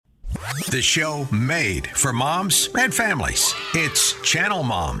The show made for moms and families. It's Channel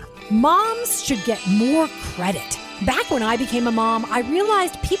Mom. Moms should get more credit. Back when I became a mom, I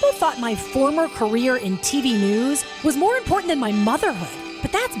realized people thought my former career in TV news was more important than my motherhood.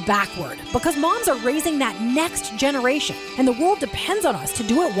 But that's backward, because moms are raising that next generation, and the world depends on us to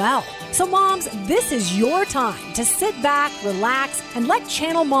do it well. So moms, this is your time to sit back, relax, and let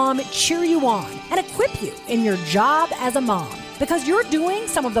Channel Mom cheer you on and equip you in your job as a mom, because you're doing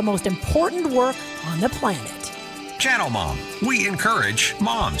some of the most important work on the planet. Channel Mom. We encourage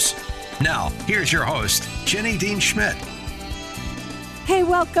moms. Now, here's your host, Jenny Dean Schmidt. Hey,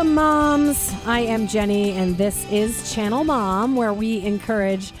 welcome, moms. I am Jenny, and this is Channel Mom, where we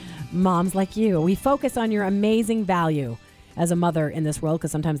encourage moms like you. We focus on your amazing value as a mother in this world,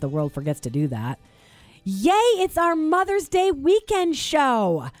 because sometimes the world forgets to do that. Yay, it's our Mother's Day weekend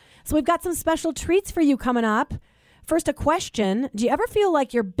show. So we've got some special treats for you coming up. First, a question. Do you ever feel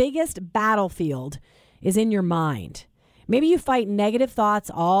like your biggest battlefield is in your mind? Maybe you fight negative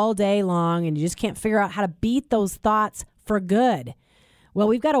thoughts all day long, and you just can't figure out how to beat those thoughts for good. Well,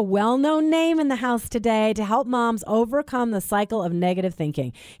 we've got a well-known name in the house today to help moms overcome the cycle of negative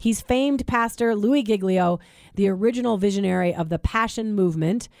thinking. He's famed pastor Louie Giglio, the original visionary of the Passion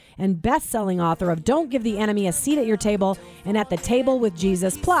Movement and best-selling author of Don't Give the Enemy a Seat at Your Table and At the Table with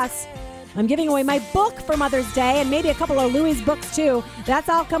Jesus. Plus, I'm giving away my book for Mother's Day and maybe a couple of Louie's books, too. That's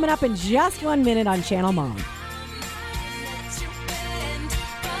all coming up in just 1 minute on Channel Mom.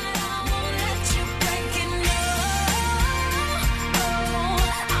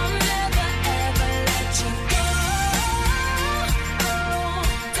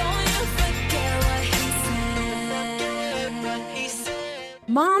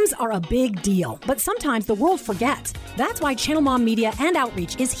 Moms are a big deal, but sometimes the world forgets. That's why Channel Mom Media and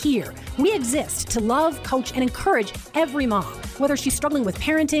Outreach is here. We exist to love, coach, and encourage every mom, whether she's struggling with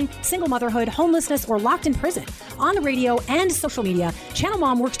parenting, single motherhood, homelessness, or locked in prison. On the radio and social media, Channel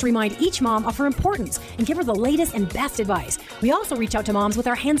Mom works to remind each mom of her importance and give her the latest and best advice. We also reach out to moms with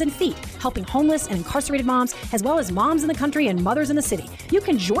our hands and feet, helping homeless and incarcerated moms, as well as moms in the country and mothers in the city. You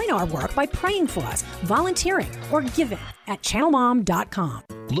can join our work by praying for us, volunteering, or giving at channelmom.com.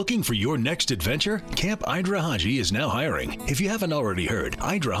 Looking for your next adventure? Camp Idrahaji is now hiring. If you haven't already heard,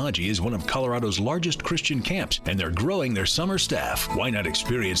 Idrahaji is one of Colorado's largest Christian camps, and they're growing their summer staff. Why not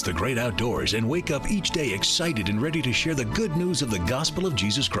experience the great outdoors and wake up each day excited and ready to share the good news of the gospel of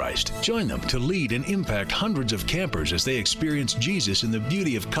Jesus Christ? Join them to lead and impact hundreds of campers as they experience Jesus in the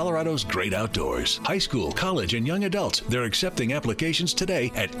beauty of Colorado's great outdoors. High school, college, and young adults, they're accepting applications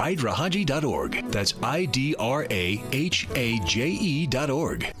today at idrahaji.org. That's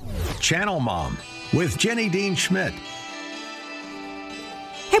idrahaje.org. Channel Mom with Jenny Dean Schmidt.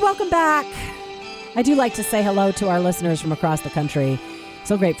 Hey, welcome back. I do like to say hello to our listeners from across the country.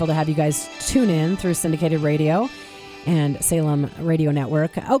 So grateful to have you guys tune in through syndicated radio and Salem Radio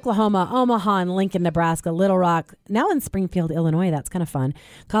Network, Oklahoma, Omaha, and Lincoln, Nebraska, Little Rock, now in Springfield, Illinois. That's kind of fun.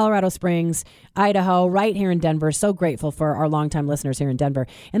 Colorado Springs, Idaho, right here in Denver. So grateful for our longtime listeners here in Denver.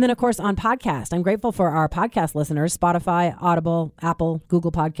 And then, of course, on podcast, I'm grateful for our podcast listeners, Spotify, Audible, Apple,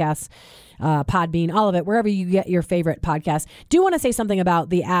 Google Podcasts, Podbean, all of it, wherever you get your favorite podcast. Do want to say something about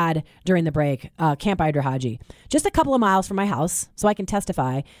the ad during the break, Camp Idrahaji. Just a couple of miles from my house, so I can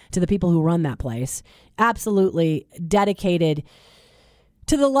testify to the people who run that place. Absolutely dedicated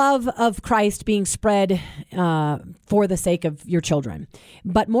to the love of Christ being spread for the sake of your children.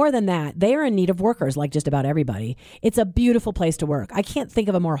 But more than that, they are in need of workers like just about everybody. It's a beautiful place to work. I can't think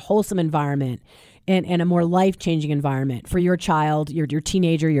of a more wholesome environment and a more life-changing environment for your child, your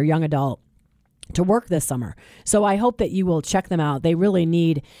teenager, your young adult to work this summer. So I hope that you will check them out. They really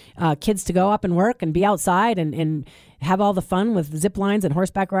need kids to go up and work and be outside and have all the fun with zip lines and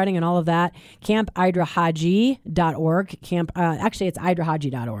horseback riding and all of that. CampIdrahaji.org. Actually, it's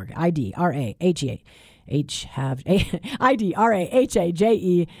idrahaji.org.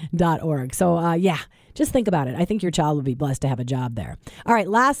 idrahaje.org. So, just think about it. I think your child would be blessed to have a job there. All right,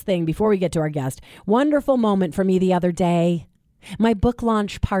 last thing before we get to our guest. Wonderful moment for me the other day. My book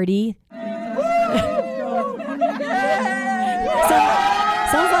launch party.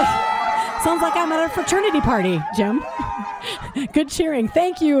 Sounds like I'm at a fraternity party, Jim. Good cheering.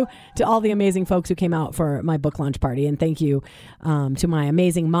 Thank you to all the amazing folks who came out for my book launch party. And thank you to my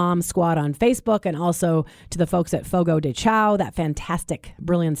amazing mom squad on Facebook, and also to the folks at Fogo de Chao, that fantastic,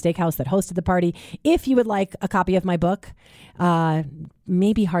 brilliant steakhouse that hosted the party. If you would like a copy of my book,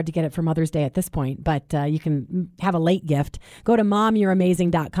 maybe hard to get it for Mother's Day at this point, but you can have a late gift. Go to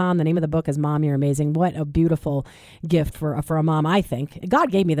momyou'reamazing.com. The name of the book is Mom, You're Amazing. What a beautiful gift for a mom, I think.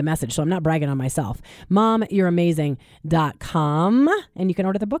 God gave me the message, so I'm not bragging on myself. momyou'reamazing.com. amazon.com, and you can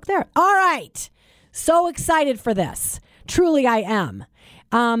order the book there. All right. So excited for this. Truly, I am.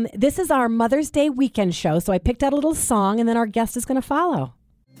 This is our Mother's Day weekend show, so I picked out a little song, and then our guest is going to follow.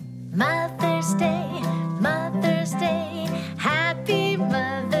 Mother's Day, happy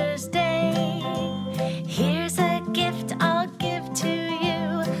Mother's Day. Here's a gift I'll give to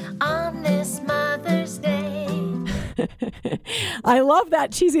you on this Mother's Day. I love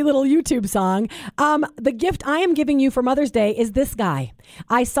that cheesy little YouTube song. The gift I am giving you for Mother's Day is this guy.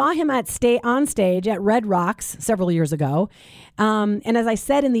 I saw him on stage at Red Rocks several years ago. And as I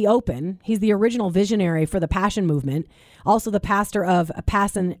said in the open, he's the original visionary for the Passion Movement, also the pastor of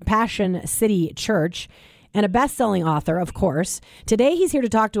Passion City Church, and a best-selling author, of course. Today, he's here to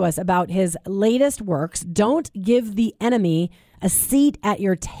talk to us about his latest works, Don't Give the Enemy a Seat at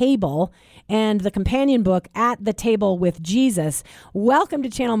Your Table, and the companion book, At the Table with Jesus. Welcome to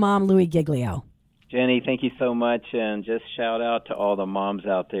Channel Mom, Louie Giglio. Jenny, thank you so much, and just shout out to all the moms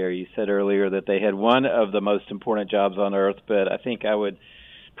out there. You said earlier that they had one of the most important jobs on earth, but I think I would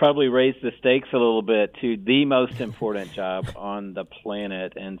probably raise the stakes a little bit to the most important job on the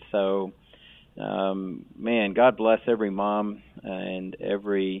planet. And so, man, God bless every mom and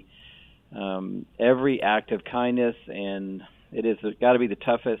every act of kindness, and it is got to be the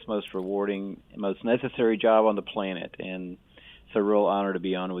toughest, most rewarding, most necessary job on the planet, and it's a real honor to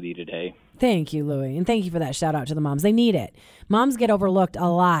be on with you today. Thank you, Louie, and thank you for that shout out to the moms. They need it. Moms get overlooked a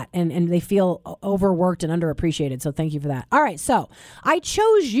lot, and they feel overworked and underappreciated, so thank you for that. All right, so I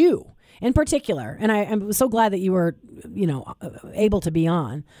chose you in particular, and I'm so glad that you were, able to be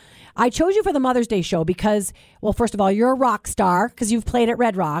on. I chose you for the Mother's Day show because, well, first of all, you're a rock star because you've played at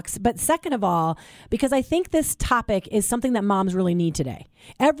Red Rocks. But second of all, because I think this topic is something that moms really need today.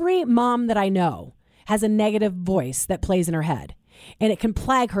 Every mom that I know has a negative voice that plays in her head, and it can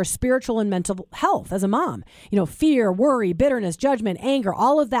plague her spiritual and mental health as a mom. Fear, worry, bitterness, judgment, anger,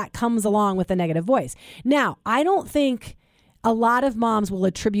 all of that comes along with a negative voice. Now, I don't think a lot of moms will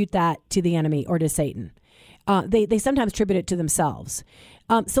attribute that to the enemy or to Satan. They sometimes attribute it to themselves.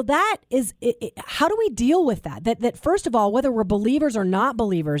 So that is, how do we deal with that? That first of all, whether we're believers or not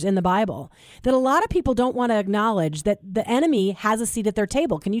believers in the Bible, that a lot of people don't want to acknowledge that the enemy has a seat at their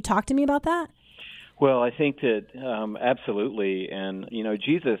table. Can you talk to me about that? Well, I think that absolutely. And,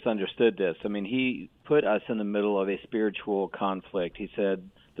 Jesus understood this. I mean, he put us in the middle of a spiritual conflict. He said,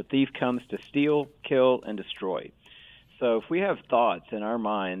 the thief comes to steal, kill, and destroy. So if we have thoughts in our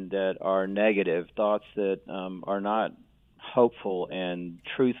mind that are negative, thoughts that are not hopeful and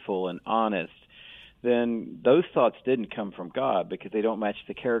truthful and honest, then those thoughts didn't come from God because they don't match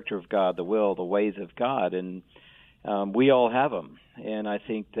the character of God, the will, the ways of God. And we all have them. And I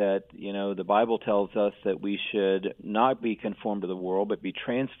think that, the Bible tells us that we should not be conformed to the world, but be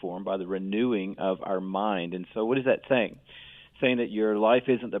transformed by the renewing of our mind. And so what is that saying? Saying that your life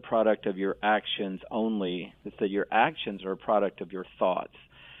isn't the product of your actions only. It's that your actions are a product of your thoughts.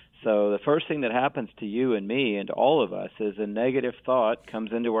 So the first thing that happens to you and me and to all of us is a negative thought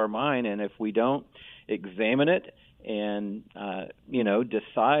comes into our mind, and if we don't examine it and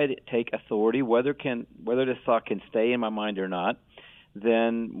decide, take authority, whether this thought can stay in my mind or not,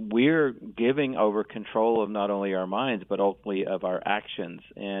 then we're giving over control of not only our minds but ultimately of our actions.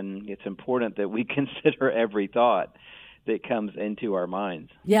 And it's important that we consider every thought that comes into our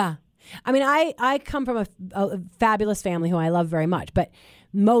minds. Yeah. I mean, I come from a fabulous family who I love very much, but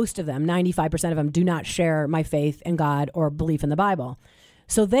most of them, 95% of them, do not share my faith in God or belief in the Bible.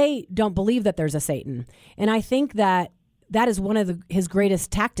 So they don't believe that there's a Satan. And I think that is one of his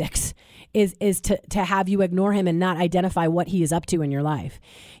greatest tactics is to have you ignore him and not identify what he is up to in your life.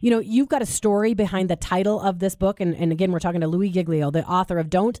 You've got a story behind the title of this book. And again, we're talking to Louie Giglio, the author of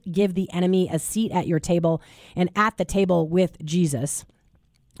Don't Give the Enemy a Seat at Your Table and At the Table with Jesus.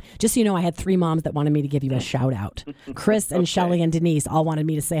 Just so you know, I had 3 moms that wanted me to give you a shout out. Chris and Shelley and Denise all wanted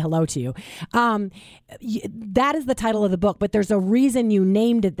me to say hello to you. That is the title of the book, but there's a reason you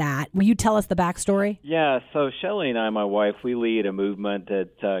named it that. Will you tell us the backstory? Yeah, so Shelley and I, my wife, we lead a movement,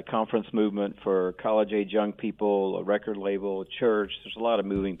 conference movement for college-age young people, a record label, a church. There's a lot of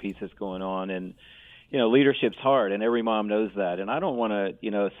moving pieces going on, and leadership's hard, and every mom knows that. And I don't want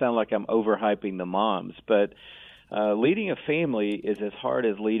to, sound like I'm overhyping the moms, but leading a family is as hard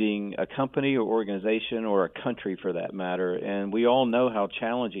as leading a company or organization or a country for that matter, and we all know how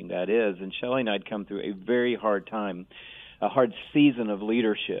challenging that is. And Shelley and I had come through a very hard time, a hard season of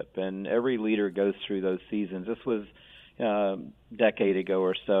leadership, and every leader goes through those seasons. This was a decade ago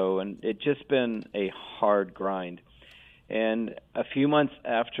or so, and it's just been a hard grind. And a few months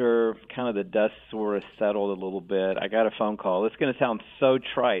after kind of the dust sort of settled a little bit, I got a phone call. It's going to sound so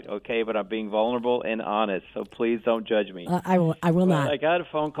trite, okay, but I'm being vulnerable and honest, so please don't judge me. I will not. I got a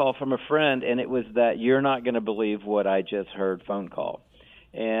phone call from a friend, and it was that "you're not going to believe what I just heard" phone call.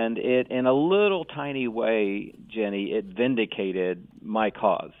 And it, in a little tiny way, Jenny, it vindicated my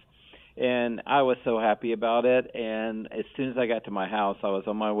cause. And I was so happy about it. And as soon as I got to my house, I was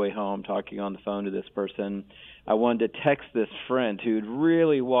on my way home talking on the phone to this person. I wanted to text this friend who'd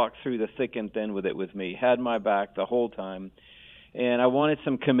really walked through the thick and thin with it with me, had my back the whole time. And I wanted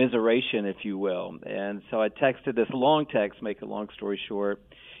some commiseration, if you will. And so I texted this long text, make a long story short.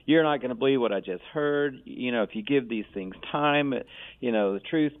 "You're not going to believe what I just heard. You know, if you give these things time, you know, the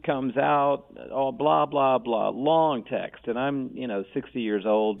truth comes out, all blah, blah, blah." Long text. And I'm, 60 years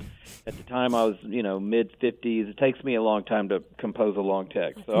old. At the time, I was, mid-50s. It takes me a long time to compose a long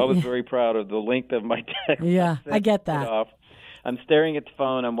text. So I was very proud of the length of my text. Yeah, I get that. I'm staring at the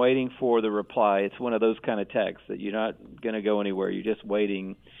phone. I'm waiting for the reply. It's one of those kind of texts that you're not going to go anywhere. You're just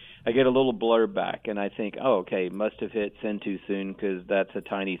waiting. I get a little blurb back, and I think, oh, okay, must have hit send too soon because that's a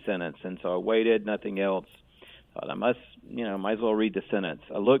tiny sentence. And so I waited, nothing else. Thought I might as well read the sentence.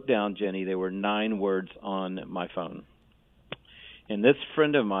 I looked down, Jenny. There were 9 words on my phone. And this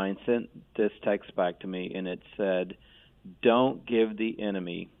friend of mine sent this text back to me, and it said, "Don't give the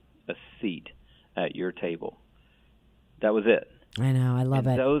enemy a seat at your table." That was it. I know. I love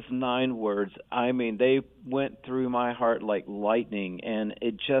it. Those 9 words, I mean, they went through my heart like lightning, and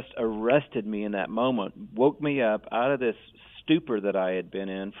it just arrested me in that moment, woke me up out of this stupor that I had been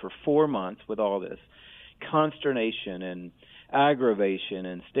in for 4 months with all this consternation and aggravation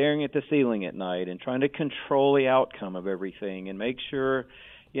and staring at the ceiling at night and trying to control the outcome of everything and make sure,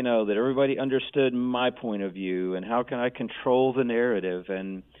 that everybody understood my point of view and how can I control the narrative.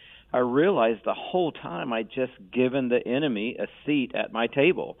 And I realized the whole time I'd just given the enemy a seat at my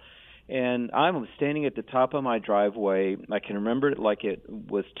table. And I was standing at the top of my driveway. I can remember it like it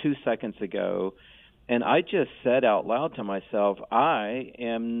was 2 seconds ago. And I just said out loud to myself, I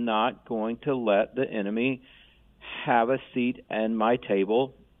am not going to let the enemy have a seat at my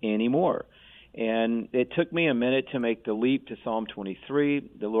table anymore. And it took me a minute to make the leap to Psalm 23.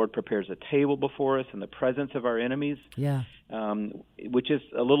 The Lord prepares a table before us in the presence of our enemies. Yeah. Which is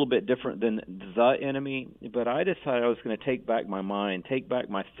a little bit different than the enemy. But I decided I was going to take back my mind, take back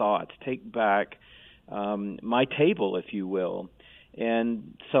my thoughts, take back my table, if you will.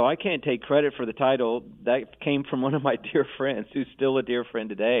 And so I can't take credit for the title. That came from one of my dear friends who's still a dear friend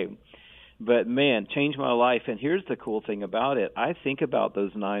today. But, man, changed my life. And here's the cool thing about it. I think about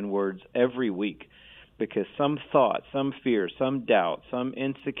those 9 words every week because some thought, some fear, some doubt, some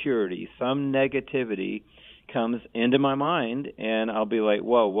insecurity, some negativity comes into my mind, and I'll be like,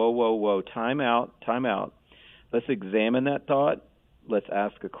 whoa, time out. Let's examine that thought. Let's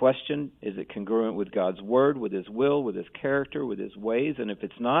ask a question. Is it congruent with God's word, with his will, with his character, with his ways? And if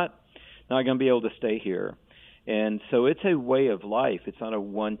it's not going to be able to stay here. And so it's a way of life. It's not a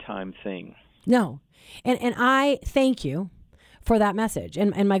one-time thing. No. And I thank you for that message.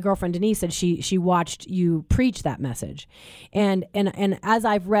 And my girlfriend Denise said she watched you preach that message. And as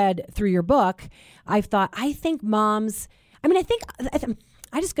I've read through your book, I've thought, I think moms, I'm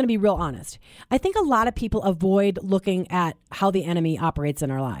just going to be real honest. I think a lot of people avoid looking at how the enemy operates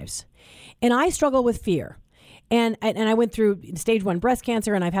in our lives. And I struggle with fear. And I went through stage 1 breast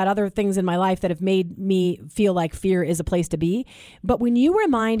cancer, and I've had other things in my life that have made me feel like fear is a place to be. But when you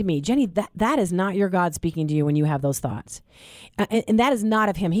remind me, Jenny, that is not your God speaking to you when you have those thoughts. And that is not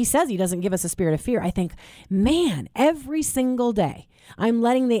of him. He says he doesn't give us a spirit of fear. I think, man, every single day, I'm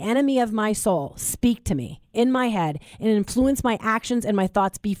letting the enemy of my soul speak to me in my head and influence my actions and my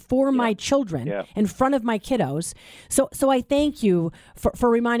thoughts before my children, in front of my kiddos. So I thank you for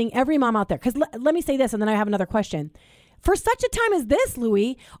reminding every mom out there. Because let me say this, and then I have another question. For such a time as this,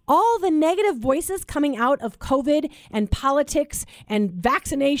 Louis, all the negative voices coming out of COVID and politics and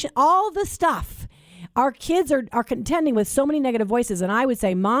vaccination, all the stuff, our kids are contending with so many negative voices. And I would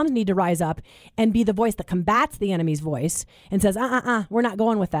say moms need to rise up and be the voice that combats the enemy's voice and says, we're not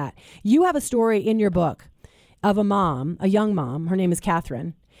going with that. You have a story in your book of a young mom. Her name is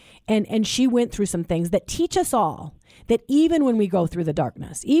Catherine. And she went through some things that teach us all that even when we go through the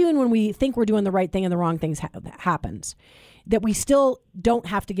darkness, even when we think we're doing the right thing and the wrong things happens, that we still don't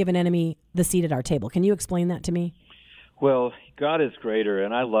have to give an enemy the seat at our table. Can you explain that to me? Well, God is greater,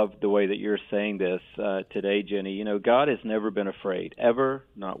 and I love the way that you're saying this today, Jenny. God has never been afraid, ever,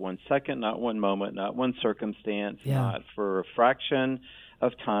 not one second, not one moment, not one circumstance, not for a fraction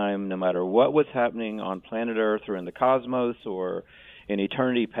of time, no matter what was happening on planet Earth or in the cosmos or in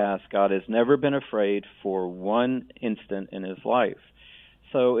eternity past, God has never been afraid for one instant in his life.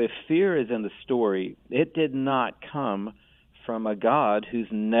 So if fear is in the story, it did not come from a God who's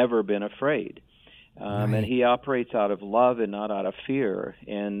never been afraid. Right. And he operates out of love and not out of fear.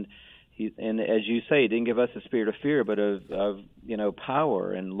 And as you say, he didn't give us a spirit of fear, but of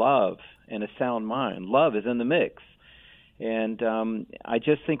power and love and a sound mind. Love is in the mix. And I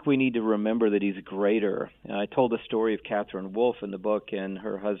just think we need to remember that he's greater. And I told the story of Catherine Wolfe in the book and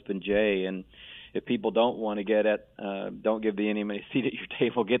her husband Jay. And if people don't want to don't give the enemy a seat at your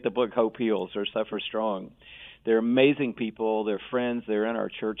table, get the book Hope Heals or Suffer Strong. They're amazing people. They're friends. They're in our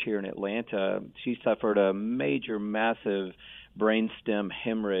church here in Atlanta. She suffered a major, massive brainstem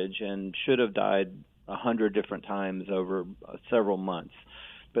hemorrhage and should have died 100 different times over several months,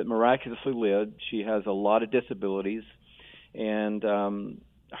 but miraculously lived. She has a lot of disabilities. And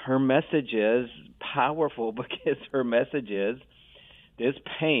her message is powerful because her message is, this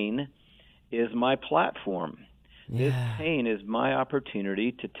pain is my platform. Yeah. This pain is my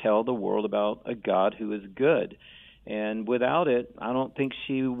opportunity to tell the world about a God who is good. And without it, I don't think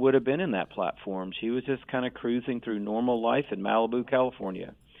she would have been in that platform. She was just kind of cruising through normal life in Malibu,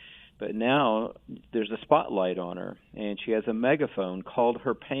 California. But now there's a spotlight on her, and she has a megaphone called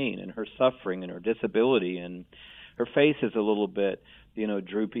her pain and her suffering and her disability, and her face is a little bit,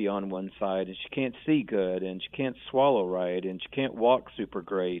 droopy on one side, and she can't see good, and she can't swallow right, and she can't walk super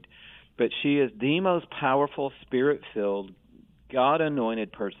great. But she is the most powerful, spirit-filled,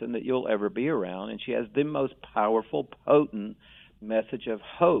 God-anointed person that you'll ever be around, and she has the most powerful, potent message of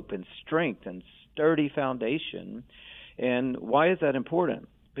hope and strength and sturdy foundation. And why is that important?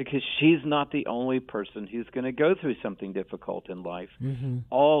 Because she's not the only person who's going to go through something difficult in life. Mm-hmm.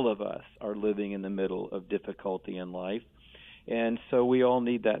 All of us are living in the middle of difficulty in life. And so we all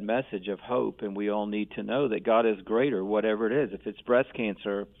need that message of hope, and we all need to know that God is greater, whatever it is. If it's breast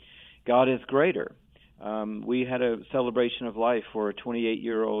cancer, God is greater. We had a celebration of life for a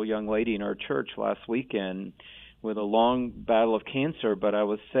 28-year-old young lady in our church last weekend with a long battle of cancer, but I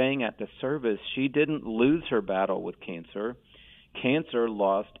was saying at the service, she didn't lose her battle with cancer. Cancer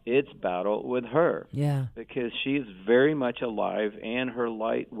lost its battle with her. Yeah. Because she is very much alive, and her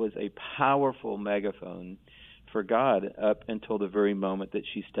light was a powerful megaphone for God up until the very moment that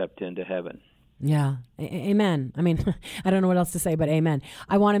she stepped into heaven. Yeah. Amen. I mean, I don't know what else to say, but amen.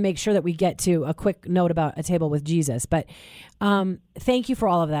 I want to make sure that we get to a quick note about A Table with Jesus. But thank you for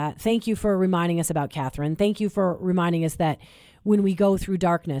all of that. Thank you for reminding us about Catherine. Thank you for reminding us that when we go through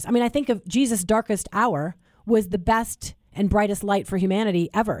darkness, I mean, I think of Jesus' darkest hour was the best and brightest light for humanity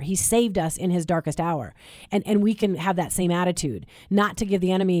ever. He saved us in his darkest hour. And we can have that same attitude, not to give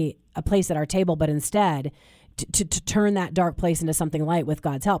the enemy a place at our table, but instead to turn that dark place into something light with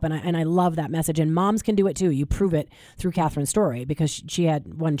God's help. And I love that message. And moms can do it too. You prove it through Catherine's story because she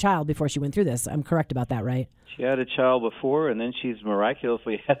had one child before she went through this. I'm correct about that, right? She had a child before, and then she's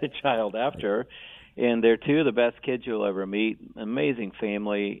miraculously had a child after. And they're two of the best kids you'll ever meet. Amazing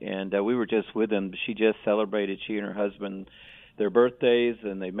family. And we were just with them. She just celebrated, she and her husband, their birthdays,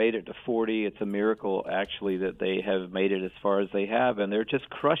 and they made it to 40. It's a miracle, actually, that they have made it as far as they have, and they're just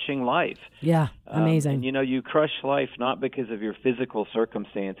crushing life. Yeah, amazing. And, you crush life not because of your physical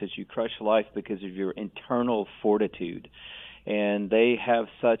circumstances. You crush life because of your internal fortitude. And they have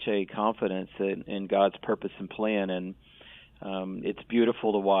such a confidence in God's purpose and plan, and it's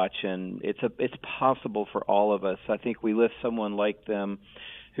beautiful to watch, and it's possible for all of us. I think we lift someone like them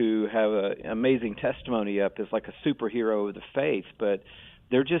who have an amazing testimony up as like a superhero of the faith, but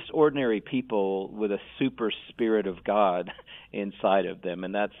they're just ordinary people with a super spirit of God inside of them,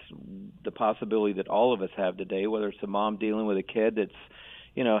 and that's the possibility that all of us have today, whether it's a mom dealing with a kid that's,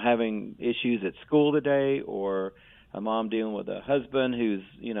 having issues at school today, or a mom dealing with a husband who's,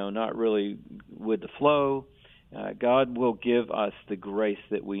 not really with the flow. God will give us the grace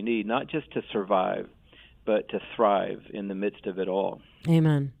that we need, not just to survive, but to thrive in the midst of it all.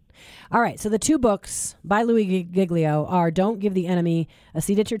 Amen. All right, so the two books by Louis Giglio are Don't Give the Enemy a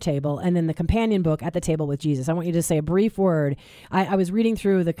Seat at Your Table, and then the companion book, At the Table with Jesus. I want you to say a brief word. I was reading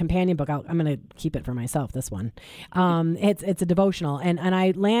through the companion book. I'm going to keep it for myself, this one. It's a devotional, and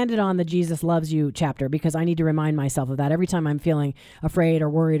I landed on the Jesus Loves You chapter because I need to remind myself of that every time I'm feeling afraid or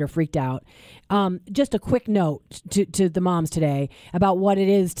worried or freaked out. Just a quick note to the moms today about what it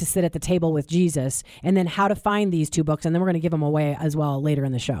is to sit at the table with Jesus, and then how to find these two books, and then we're going to give them away as well later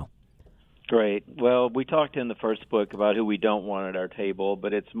in the show. Great. Well, we talked in the first book about who we don't want at our table,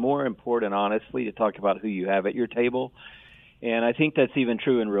 but it's more important, honestly, to talk about who you have at your table. And I think that's even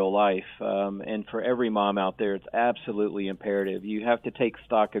true in real life. And for every mom out there, it's absolutely imperative. You have to take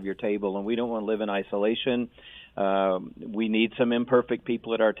stock of your table, and we don't want to live in isolation. We need some imperfect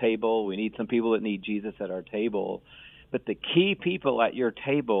people at our table. We need some people that need Jesus at our table. But the key people at your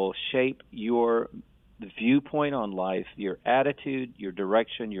table shape your viewpoint on life, your attitude, your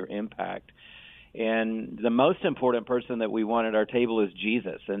direction, your impact. And the most important person that we want at our table is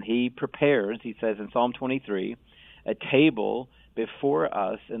Jesus. And he prepares, he says in Psalm 23, a table before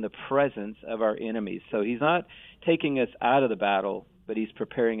us in the presence of our enemies. So he's not taking us out of the battle, but he's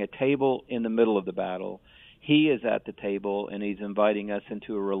preparing a table in the middle of the battle. He is at the table, and he's inviting us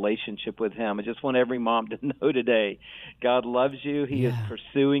into a relationship with him. I just want every mom to know today, God loves you. He is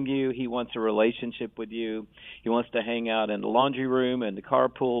pursuing you. He wants a relationship with you. He wants to hang out in the laundry room and the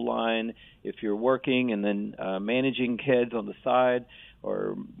carpool line if you're working, and then managing kids on the side,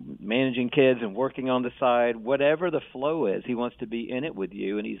 or managing kids and working on the side. Whatever the flow is, he wants to be in it with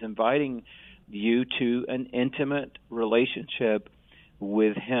you, and he's inviting you to an intimate relationship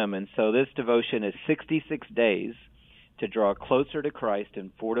with him. And so this devotion is 66 days to draw closer to Christ and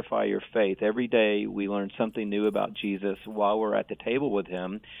fortify your faith. Every day we learn something new about Jesus while we're at the table with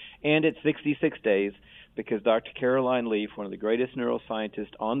him. And it's 66 days because Dr. Caroline Leaf, one of the greatest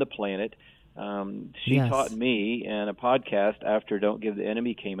neuroscientists on the planet, she taught me in a podcast after Don't Give the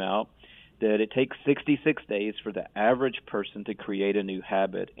Enemy came out that it takes 66 days for the average person to create a new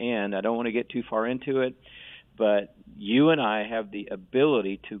habit. And I don't want to get too far into it, but you and I have the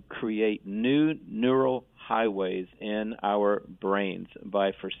ability to create new neural highways in our brains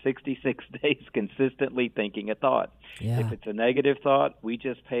by, for 66 days, consistently thinking a thought. If it's a negative thought, we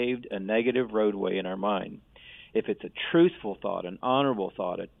just paved a negative roadway in our mind. If it's a truthful thought, an honorable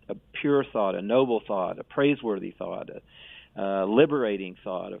thought, a pure thought, a noble thought, a praiseworthy thought, a liberating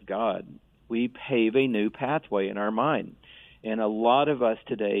thought of God, we pave a new pathway in our mind. And a lot of us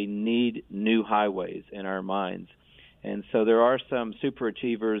today need new highways in our minds. And so there are some super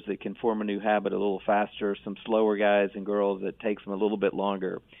achievers that can form a new habit a little faster, some slower guys and girls that takes them a little bit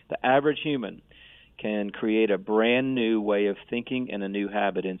longer. The average human can create a brand new way of thinking and a new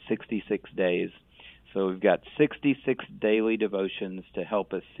habit in 66 days. So we've got 66 daily devotions to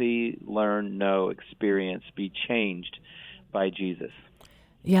help us see, learn, know, experience, be changed by Jesus.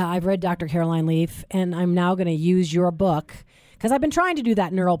 Yeah, I've read Dr. Caroline Leaf, and I'm now going to use your book because I've been trying to do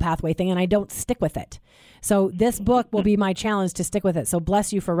that neural pathway thing, and I don't stick with it. So this book will be my challenge to stick with it. So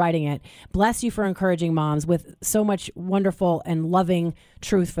bless you for writing it. Bless you for encouraging moms with so much wonderful and loving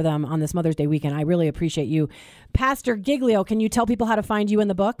truth for them on this Mother's Day weekend. I really appreciate you. Pastor Giglio, can you tell people how to find you in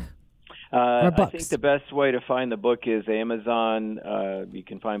the book? I think the best way to find the book is Amazon. You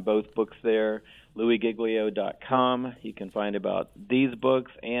can find both books there. LouisGiglio.com. You can find about these books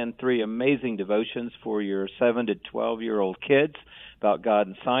and 3 amazing devotions for your 7 to 12-year-old kids about God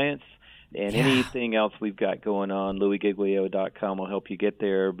and science. And anything else we've got going on, LouisGiglio.com will help you get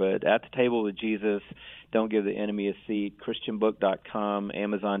there. But At the Table with Jesus, Don't Give the Enemy a Seat, ChristianBook.com,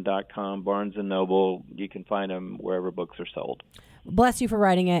 Amazon.com, Barnes & Noble. You can find them wherever books are sold. Bless you for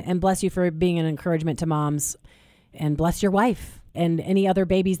writing it, and bless you for being an encouragement to moms, and bless your wife and any other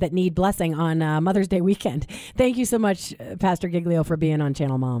babies that need blessing on Mother's Day weekend. Thank you so much, Pastor Giglio, for being on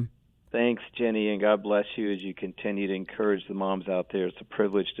Channel Mom. Thanks, Jenny, and God bless you as you continue to encourage the moms out there. It's a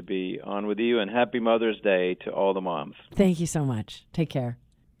privilege to be on with you, and happy Mother's Day to all the moms. Thank you so much. Take care.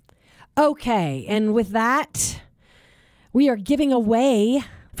 Okay, and with that, we are giving away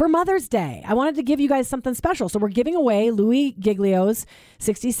for Mother's Day. I wanted to give you guys something special. So we're giving away Louis Giglio's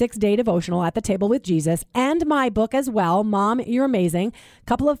 66-day devotional At the Table with Jesus and my book as well, Mom, You're Amazing. A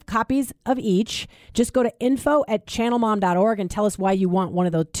couple of copies of each. Just go to info@channelmom.org and tell us why you want one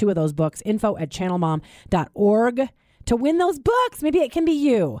of those 2 of those books. info@channelmom.org to win those books. Maybe it can be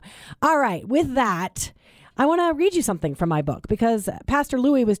you. All right. With that, I want to read you something from my book because Pastor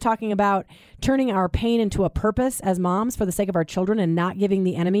Louis was talking about turning our pain into a purpose as moms for the sake of our children and not giving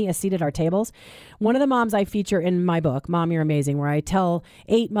the enemy a seat at our tables. One of the moms I feature in my book, Mom, You're Amazing, where I tell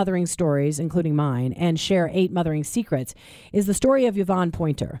 8 mothering stories, including mine, and share 8 mothering secrets, is the story of Yvonne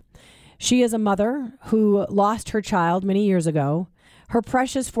Pointer. She is a mother who lost her child many years ago. Her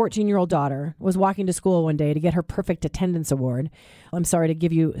precious 14-year-old daughter was walking to school one day to get her perfect attendance award. I'm sorry to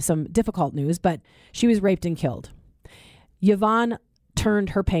give you some difficult news, but she was raped and killed. Yvonne turned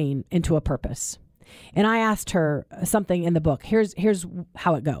her pain into a purpose. And I asked her something in the book. Here's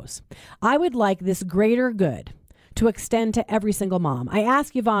how it goes. I would like this greater good to extend to every single mom. I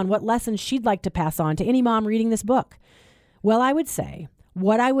asked Yvonne what lessons she'd like to pass on to any mom reading this book. Well, I would say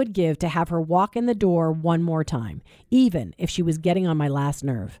what I would give to have her walk in the door one more time, even if she was getting on my last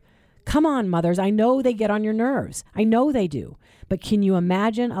nerve. Come on, mothers. I know they get on your nerves. I know they do. But can you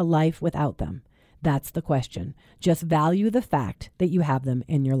imagine a life without them? That's the question. Just value the fact that you have them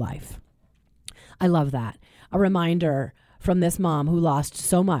in your life. I love that. a reminder from this mom who lost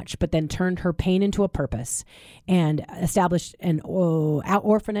so much, but then turned her pain into a purpose and established an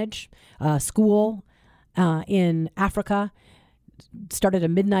orphanage, school in Africa, started a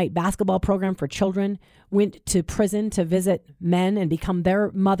midnight basketball program for children, went to prison to visit men and become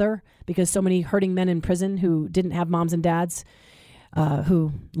their mother, because so many hurting men in prison who didn't have moms and dads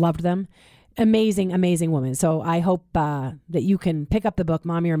who loved them. Amazing, amazing woman. So I hope that you can pick up the book,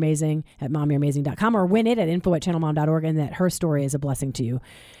 Mom, You're Amazing, at mommyou'reamazing.com, or win it at info@channelmom.org, and that her story is a blessing to you.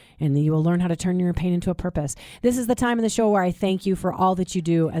 And you will learn how to turn your pain into a purpose. This is the time in the show where I thank you for all that you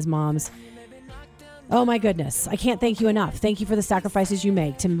do as moms. Oh my goodness, I can't thank you enough. Thank you for the sacrifices you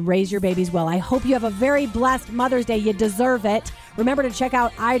make to raise your babies well. I hope you have a very blessed Mother's Day. You deserve it. Remember to check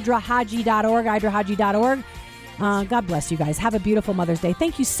out idrahaji.org, idrahaji.org. God bless you guys. Have a beautiful Mother's Day.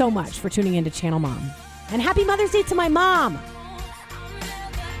 Thank you so much for tuning in to Channel Mom. And happy Mother's Day to my mom.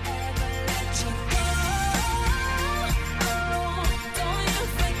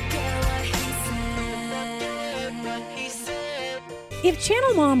 If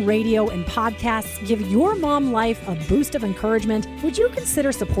Channel Mom radio and podcasts give your mom life a boost of encouragement, would you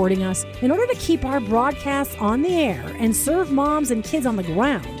consider supporting us? In order to keep our broadcasts on the air and serve moms and kids on the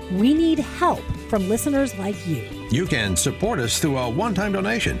ground, we need help from listeners like you. You can support us through a one-time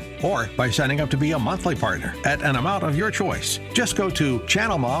donation or by signing up to be a monthly partner at an amount of your choice. Just go to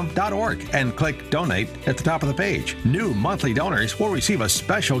channelmom.org and click Donate at the top of the page. New monthly donors will receive a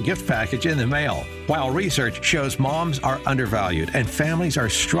special gift package in the mail. While research shows moms are undervalued and families are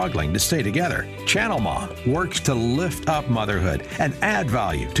struggling to stay together, Channel Mom works to lift up motherhood and add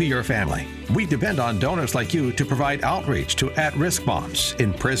value to your family. We depend on donors like you to provide outreach to at-risk moms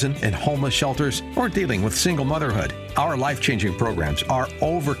in prison, in homeless shelters, or dealing with single motherhood. Our life-changing programs are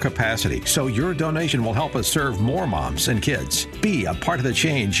over capacity, so your donation will help us serve more moms and kids. Be a part of the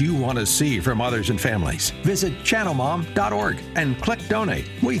change you want to see for mothers and families. Visit channelmom.org and click Donate.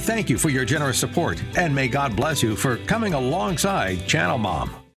 We thank you for your generous support, and may God bless you for coming alongside Channel Mom.